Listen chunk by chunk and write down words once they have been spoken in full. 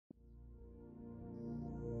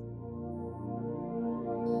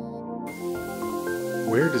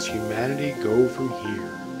does humanity go from here?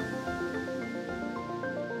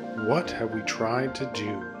 What have we tried to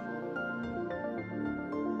do?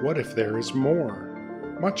 What if there is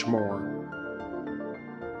more, much more?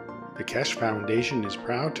 The Keshe Foundation is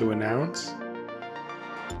proud to announce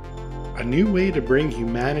a new way to bring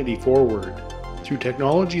humanity forward through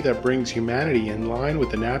technology that brings humanity in line with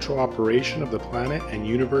the natural operation of the planet and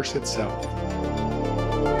universe itself.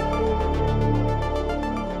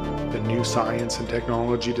 The new science and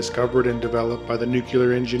technology discovered and developed by the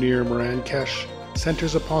nuclear engineer Moran Keshe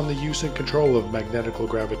centers upon the use and control of magnetical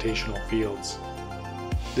gravitational fields.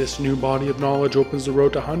 This new body of knowledge opens the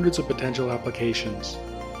road to hundreds of potential applications,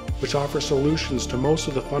 which offer solutions to most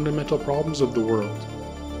of the fundamental problems of the world,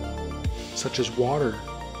 such as water,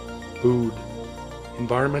 food,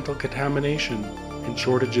 environmental contamination, and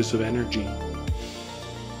shortages of energy.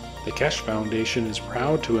 The Keshe Foundation is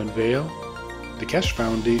proud to unveil the Keshe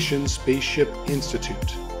Foundation Spaceship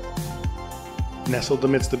Institute. Nestled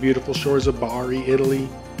amidst the beautiful shores of Bari, Italy,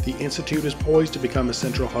 the Institute is poised to become a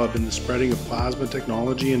central hub in the spreading of plasma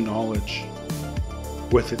technology and knowledge.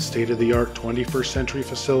 With its state-of-the-art 21st century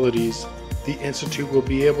facilities, the Institute will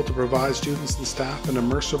be able to provide students and staff an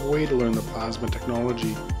immersive way to learn the plasma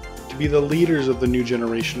technology, to be the leaders of the new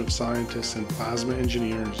generation of scientists and plasma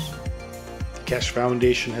engineers. The Keshe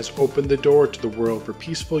Foundation has opened the door to the world for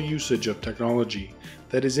peaceful usage of technology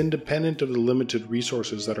that is independent of the limited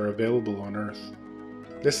resources that are available on Earth.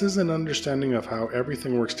 This is an understanding of how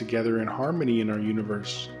everything works together in harmony in our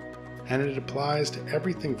universe, and it applies to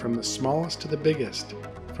everything from the smallest to the biggest,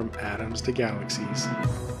 from atoms to galaxies.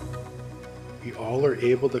 We all are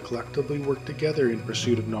able to collectively work together in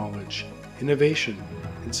pursuit of knowledge, innovation,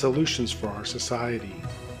 and solutions for our society.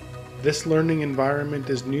 This learning environment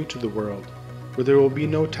is new to the world, where there will be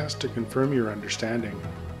no test to confirm your understanding.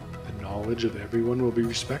 The knowledge of everyone will be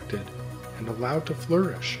respected and allowed to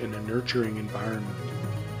flourish in a nurturing environment.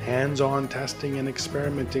 Hands-on testing and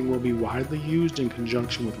experimenting will be widely used in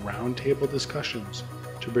conjunction with roundtable discussions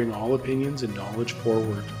to bring all opinions and knowledge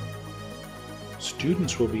forward.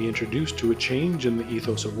 Students will be introduced to a change in the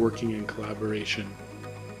ethos of working in collaboration.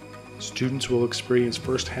 Students will experience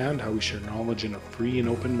firsthand how we share knowledge in a free and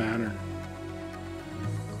open manner.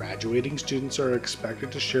 Graduating students are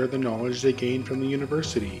expected to share the knowledge they gain from the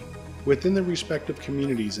university within their respective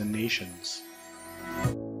communities and nations.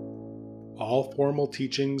 All formal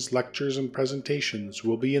teachings, lectures, and presentations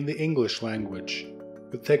will be in the English language,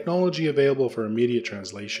 with technology available for immediate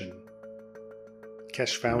translation.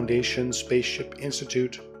 Keshe Foundation Spaceship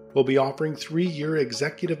Institute will be offering 3-year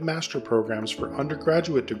executive master programs for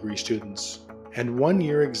undergraduate degree students and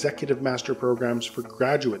 1-year executive master programs for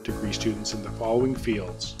graduate degree students in the following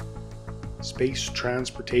fields: space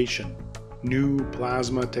transportation, new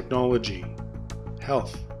plasma technology,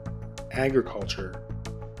 health, agriculture,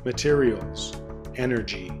 materials,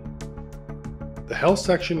 energy. The health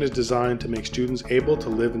section is designed to make students able to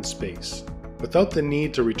live in space without the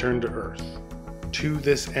need to return to Earth. To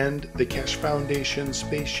this end, the Keshe Foundation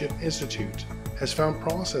Spaceship Institute has found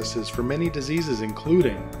processes for many diseases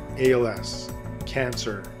including ALS,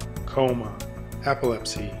 cancer, coma,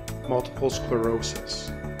 epilepsy, multiple sclerosis.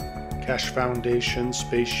 Keshe Foundation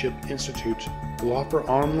Spaceship Institute will offer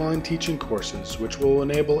online teaching courses which will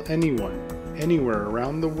enable anyone, anywhere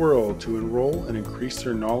around the world to enroll and increase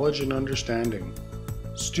their knowledge and understanding.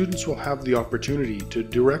 Students will have the opportunity to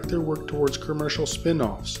direct their work towards commercial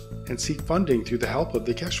spin-offs and seek funding through the help of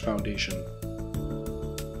the Keshe Foundation.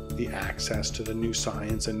 The access to the new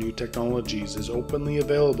science and new technologies is openly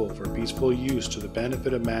available for peaceful use to the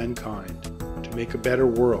benefit of mankind to make a better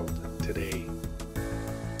world today.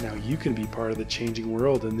 Now you can be part of the changing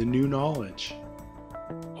world and the new knowledge.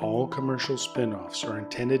 All commercial spin-offs are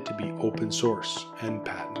intended to be open source and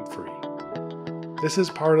patent-free. This is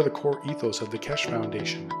part of the core ethos of the Keshe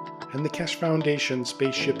Foundation and the Keshe Foundation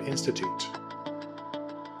Spaceship Institute.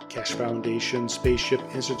 Keshe Foundation Spaceship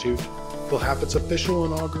Institute will have its official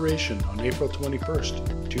inauguration on April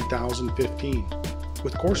 21st, 2015,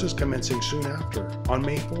 with courses commencing soon after on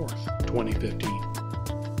May 4th, 2015.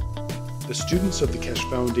 The students of the Keshe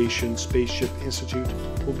Foundation Spaceship Institute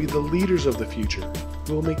will be the leaders of the future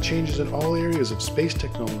who will make changes in all areas of space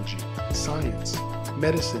technology, science,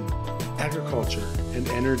 medicine, agriculture, and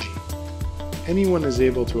energy. Anyone is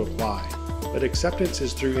able to apply, but acceptance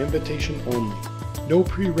is through invitation only. No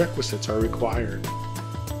prerequisites are required.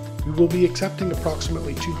 We will be accepting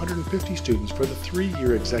approximately 250 students for the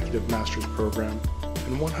 3-year Executive Master's Program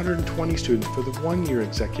and 120 students for the 1-year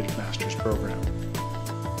Executive Master's Program.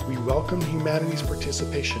 We welcome humanity's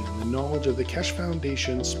participation in the knowledge of the Keshe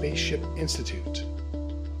Foundation Spaceship Institute.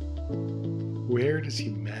 Where does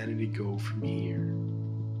humanity go from here?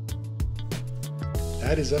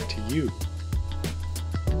 That is up to you.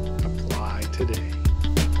 Apply today.